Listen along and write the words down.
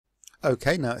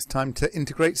Okay, now it's time to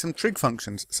integrate some trig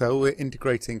functions. So we're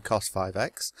integrating cos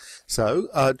 5x. So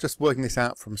just working this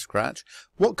out from scratch,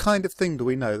 what kind of thing do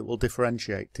we know that will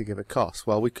differentiate to give a cos?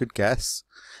 Well, we could guess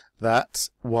that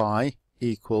y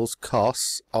equals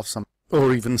cos of some,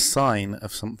 or even sine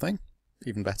of something,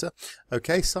 even better.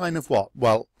 Okay, sine of what?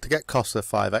 Well, to get cos of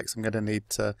 5x, I'm going to need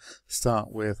to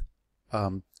start with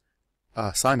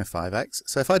sine of 5x.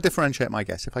 So if I differentiate my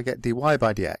guess, if I get dy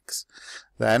by dx,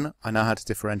 then I know how to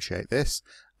differentiate this.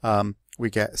 We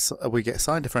get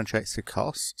sine differentiates to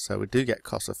cos, so we do get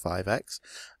cos of 5x,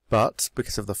 but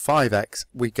because of the 5x,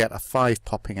 we get a 5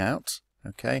 popping out.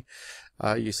 Okay,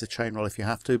 use the chain rule if you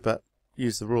have to, but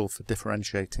use the rule for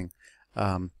differentiating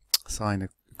sine of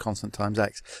constant times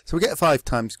x. So we get 5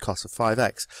 times cos of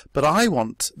 5x, but I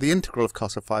want the integral of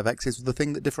cos of 5x is the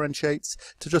thing that differentiates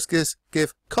to just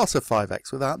give cos of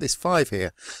 5x without this 5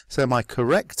 here. So my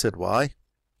corrected y,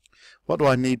 what do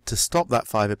I need to stop that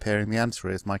 5 appearing? The answer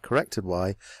is my corrected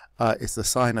y is the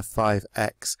sine of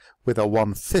 5x with a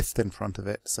 1/5 in front of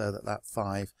it, so that that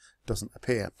 5 doesn't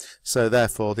appear. So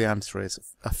therefore the answer is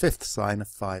a 5th sine of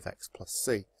 5x plus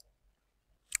c.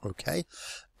 Okay.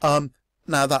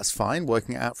 Now that's fine,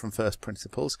 working it out from first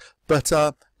principles, but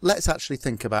let's actually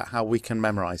think about how we can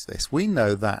memorize this. We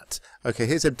know that, okay,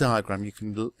 here's a diagram you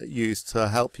can use to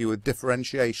help you with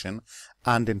differentiation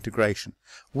and integration.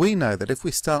 We know that if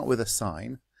we start with a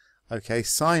sine, okay,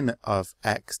 sine of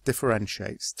x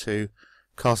differentiates to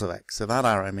cos of x, so that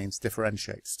arrow means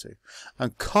differentiates to,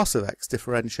 and cos of x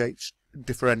differentiates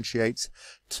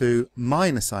to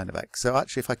minus sine of x. So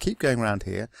actually if I keep going around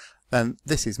here, then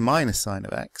this is minus sine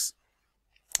of x.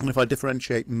 And if I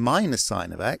differentiate minus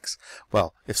sine of x,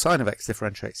 well, if sine of x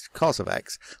differentiates to cos of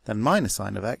x, then minus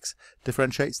sine of x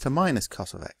differentiates to minus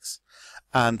cos of x.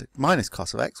 And minus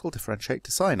cos of x will differentiate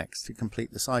to sine x to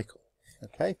complete the cycle.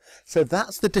 Okay, so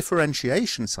that's the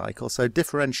differentiation cycle. So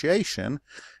differentiation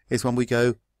is when we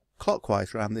go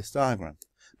clockwise around this diagram.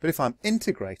 But if I'm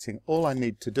integrating, all I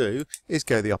need to do is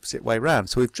go the opposite way round.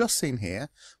 So we've just seen here,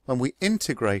 when we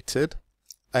integrated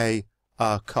a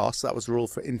cos, that was the rule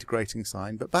for integrating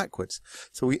sine, but backwards.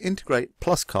 So we integrate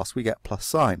plus cos, we get plus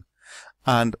sine.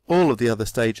 And all of the other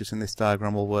stages in this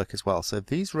diagram will work as well. So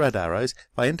these red arrows,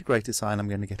 if I integrate a sine, I'm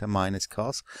going to get a minus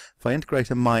cos. If I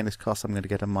integrate a minus cos, I'm going to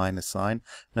get a minus sine.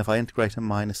 And if I integrate a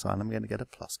minus sine, I'm going to get a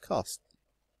plus cos.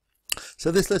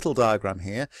 So this little diagram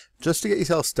here, just to get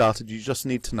yourself started, you just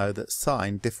need to know that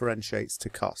sine differentiates to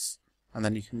cos. And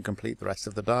then you can complete the rest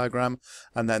of the diagram,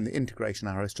 and then the integration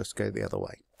arrows just go the other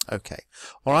way. Okay,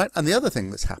 all right, and the other thing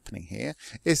that's happening here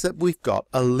is that we've got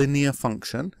a linear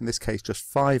function, in this case just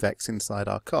 5x inside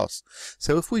our cos.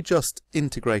 So if we just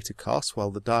integrate a cos, well,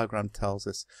 the diagram tells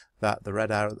us that the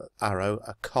red arrow,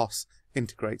 a cos,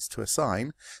 integrates to a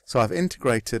sine. So I've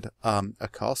integrated a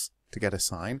cos to get a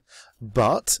sine,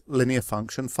 but linear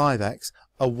function 5x,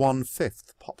 a 1/5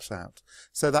 pops out.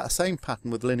 So that same pattern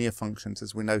with linear functions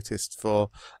as we noticed for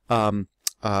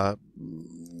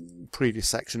previous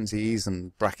sections, e's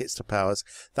and brackets to powers,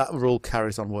 that rule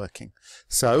carries on working.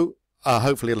 So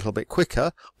hopefully a little bit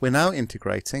quicker, we're now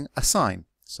integrating a sine.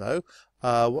 So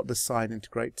what does sine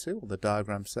integrate to? Well, the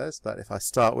diagram says that if I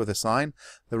start with a sine,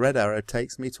 the red arrow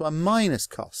takes me to a minus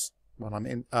cos when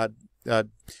I'm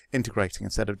integrating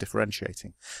instead of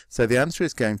differentiating. So the answer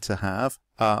is going to have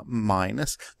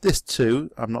minus this 2.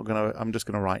 I'm just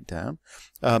going to write down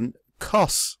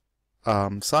cos.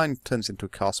 Sine turns into a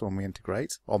cos when we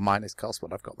integrate, or minus cos,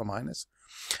 but I've got the minus.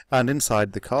 And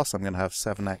inside the cos, I'm going to have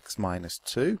 7x minus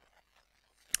 2.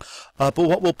 But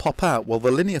what will pop out? Well,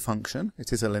 the linear function,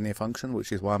 it is a linear function,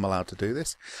 which is why I'm allowed to do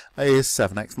this, is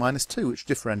 7x minus 2, which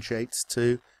differentiates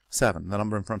to 7. The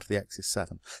number in front of the x is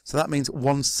 7. So that means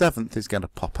 1/7 is going to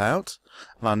pop out,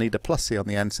 and I need a plus c on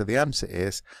the end, so the answer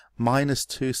is minus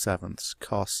 2/7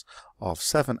 cos of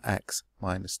 7x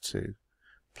minus 2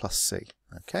 plus c.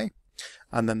 Okay?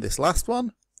 And then this last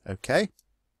one, okay.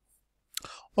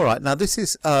 All right, now this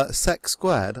is sec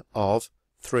squared of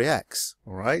 3x,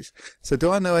 all right. So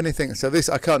do I know anything? So this,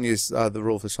 I can't use the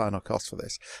rule for sine or cos for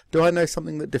this. Do I know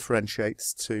something that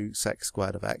differentiates to sec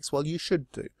squared of x? Well, you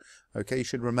should do. Okay, you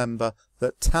should remember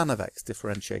that tan of x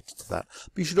differentiated to that.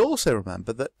 But you should also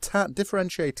remember that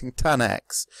differentiating tan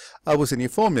x was in your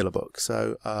formula book.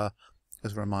 So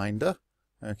as a reminder,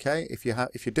 okay, if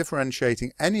you're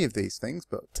differentiating any of these things,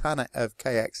 but tan of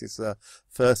kx is the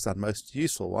first and most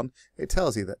useful one, it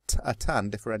tells you that a tan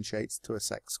differentiates to a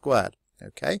sec squared.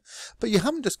 Okay, but you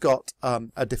haven't just got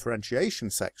a differentiation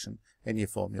section in your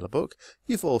formula book,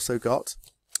 you've also got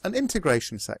an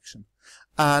integration section.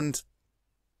 And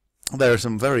there are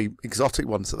some very exotic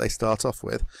ones that they start off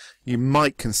with. You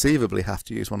might conceivably have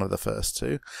to use one of the first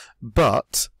two,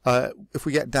 but if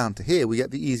we get down to here, we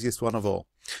get the easiest one of all.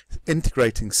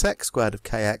 Integrating sec squared of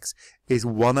kx is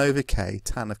 1 over k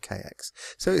tan of kx.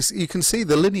 So you can see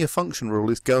the linear function rule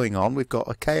is going on. We've got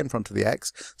a k in front of the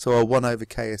x, so our 1 over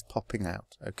k is popping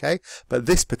out. Okay, but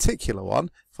this particular one,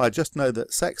 if I just know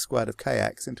that sec squared of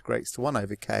kx integrates to 1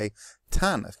 over k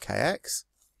tan of kx,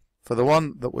 for the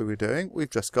one that we were doing,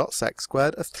 we've just got sec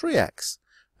squared of 3x.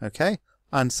 Okay,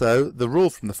 and so the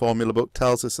rule from the formula book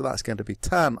tells us that that's going to be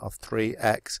tan of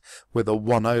 3x with a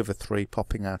 1 over 3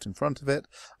 popping out in front of it.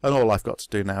 And all I've got to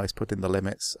do now is put in the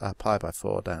limits, pi by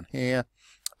 4 down here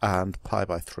and pi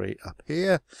by 3 up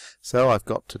here. So I've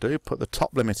got to put the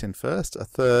top limit in first, a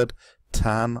third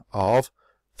tan of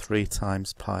 3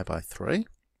 times pi by 3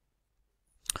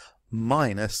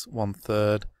 minus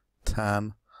 1/3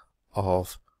 tan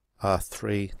of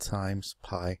 3 times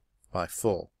pi by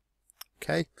 4.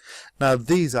 Okay, now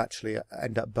these actually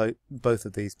end up both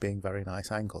of these being very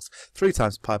nice angles. 3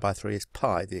 times pi by 3 is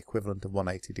pi, the equivalent of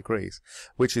 180 degrees,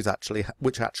 which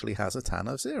actually has a tan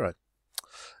of 0.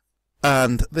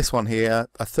 And this one here,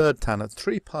 a third tan of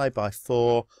 3 pi by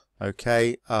 4,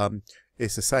 okay,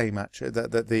 is the same actually.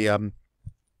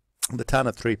 The tan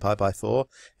of 3 pi by 4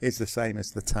 is the same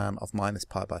as the tan of minus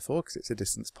pi by 4 because it's a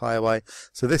distance pi away.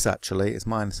 So this actually is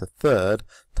minus a third.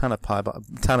 Tan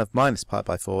of minus pi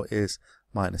by 4 is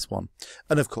minus 1.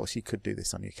 And of course you could do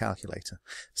this on your calculator.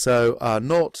 So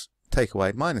 0 take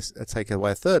away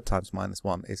a third times minus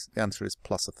 1 is the answer is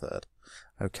plus a third.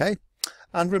 Okay.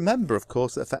 And remember of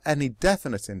course that for any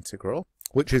definite integral,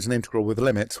 which is an integral with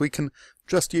limits, we can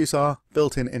just use our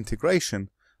built-in integration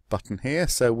button here.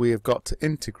 So we have got to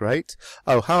integrate.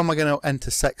 Oh, how am I going to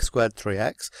enter sec squared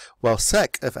 3x? Well,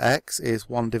 sec of x is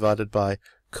 1 divided by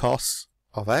cos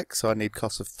of x, so I need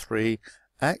cos of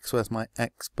 3x. Where's my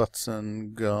x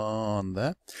button gone?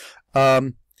 There.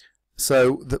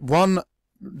 So the 1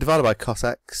 divided by cos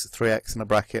x, 3x in a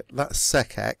bracket, that's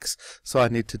sec x, so I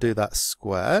need to do that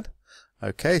squared.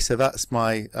 Okay, so that's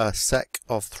my sec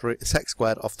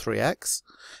squared of 3x.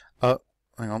 Oh,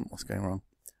 hang on, what's going wrong?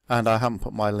 And I haven't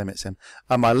put my limits in.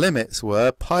 And my limits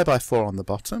were pi by 4 on the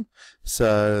bottom.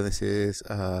 So this is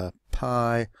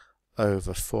pi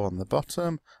over 4 on the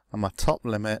bottom. And my top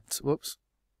limit,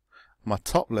 my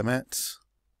top limit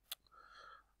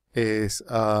is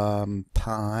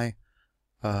pi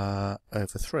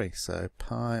over 3. So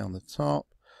pi on the top,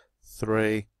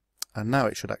 3. And now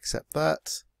it should accept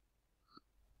that.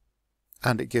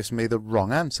 And it gives me the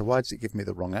wrong answer. Why does it give me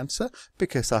the wrong answer?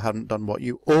 Because I haven't done what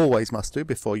you always must do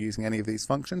before using any of these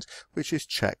functions, which is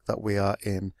check that we are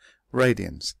in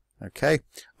radians. Okay,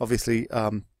 obviously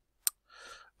the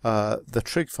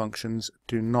trig functions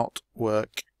do not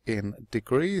work in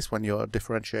degrees when you're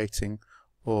differentiating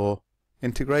or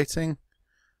integrating.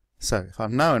 So if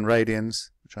I'm now in radians,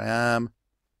 which I am,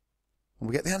 and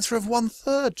we get the answer of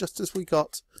 1/3, just as we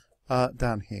got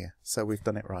down here. So we've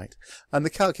done it right. And the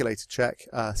calculator check,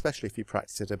 especially if you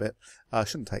practice it a bit,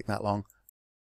 shouldn't take that long.